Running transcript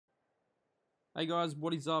Hey guys,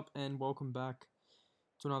 what is up and welcome back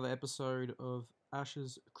to another episode of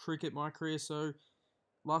Ash's Cricket My Career. So,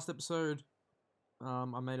 last episode,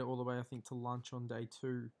 I made it all the way, I think, to lunch on day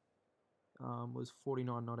 2. Was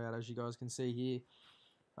 49 not out, as you guys can see here.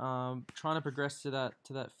 Trying to progress to that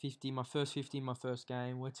 50, my first 50 in my first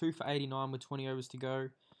game. We're 2 for 89 with 20 overs to go.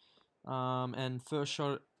 And first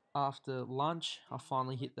shot after lunch, I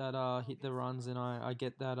finally hit the runs, and I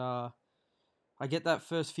get that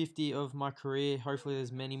first 50 of my career. Hopefully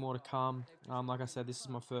there's many more to come. Like I said, this is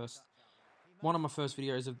one of my first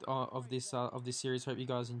videos of this series. Hope you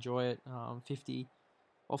guys enjoy it. 50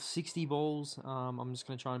 off 60 balls. I'm just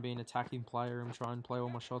going to try and be an attacking player and try and play all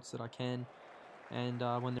my shots that I can. And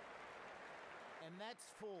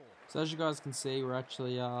so as you guys can see, we're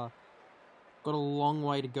actually got a long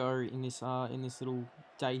way to go in this little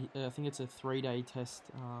day. I think it's a 3-day test,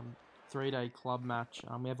 3-day club match.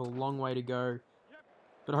 We have a long way to go.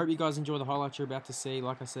 But I hope you guys enjoy the highlights you're about to see.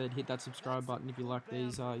 Like I said, hit that subscribe button if you like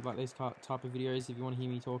these type of videos. If you want to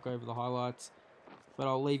hear me talk over the highlights, but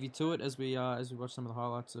I'll leave you to it as we watch some of the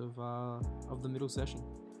highlights of the middle session.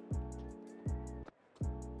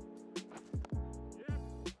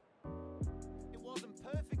 It wasn't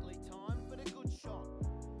perfectly timed, but a good shot.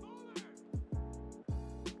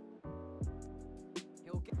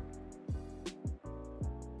 He'll get.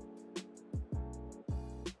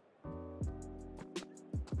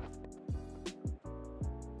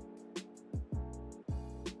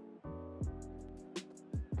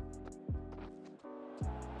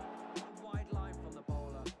 Wide line from the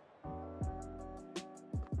bowler.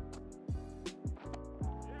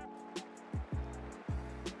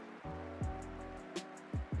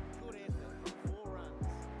 Good effort for 4 runs.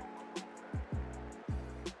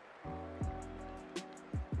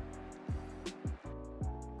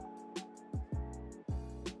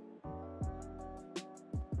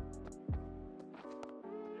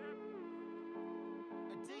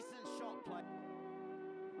 A decent shot play.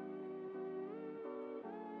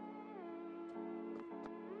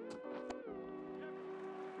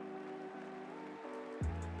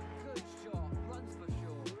 Good shot, runs for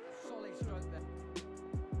sure. Solid stroke there.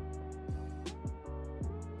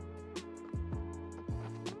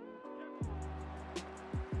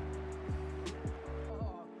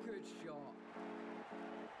 Oh, good shot.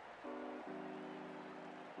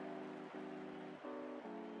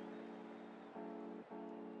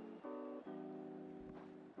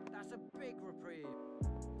 That's a big reprieve.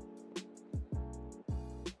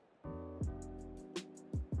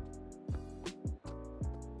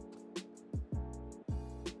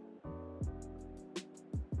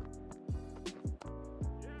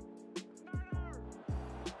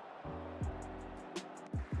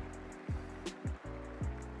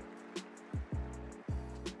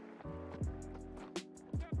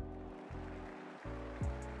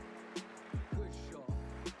 Good shot.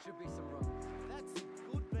 Should be some runs. That's a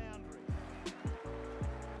good boundary.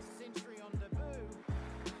 A century on debut.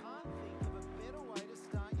 Can't think of a better way to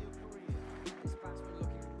start your career. This batsman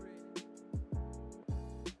looking really.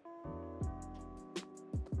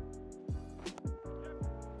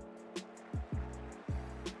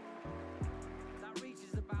 That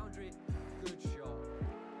reaches the boundary. Good shot.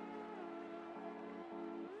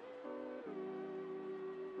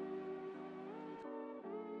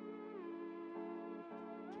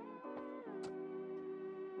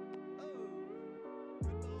 Oh, good ball.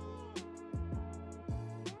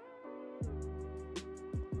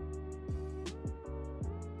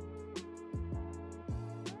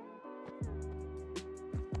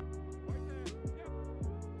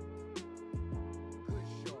 Good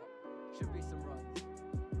shot. Should be some runs.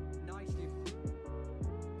 Nicely.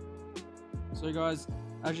 So guys,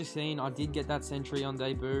 as you've seen, I did get that century on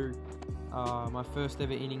debut. My first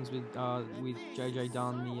ever innings with JJ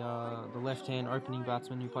Dunn, the left-hand opening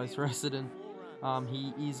batsman who plays for Essendon.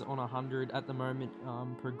 He is on 100 at the moment,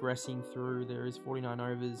 progressing through. There is 49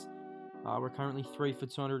 overs. We're currently 3 for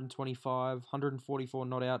 225, 144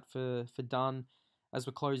 not out for Dunn, as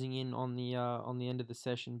we're closing in on the end of the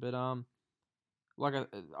session. But I'm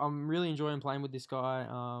really enjoying playing with this guy.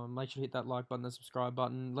 Make sure to hit that like button, the subscribe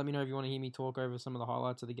button. Let me know if you want to hear me talk over some of the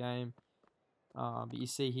highlights of the game. But you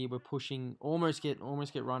see here, we're pushing, almost get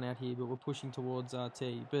run out here, but we're pushing towards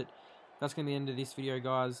T. But that's going to be the end of this video,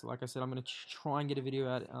 guys. Like I said, I'm going to try and get a video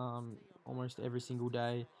out almost every single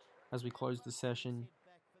day as we close the session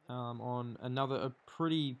on a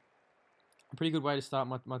pretty good way to start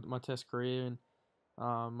my test career and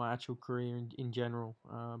my actual career in general.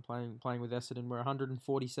 Playing with Essendon, we're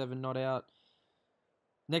 147 not out.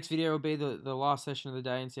 Next video will be the last session of the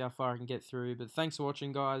day and see how far I can get through. But thanks for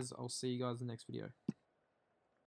watching, guys. I'll see you guys in the next video.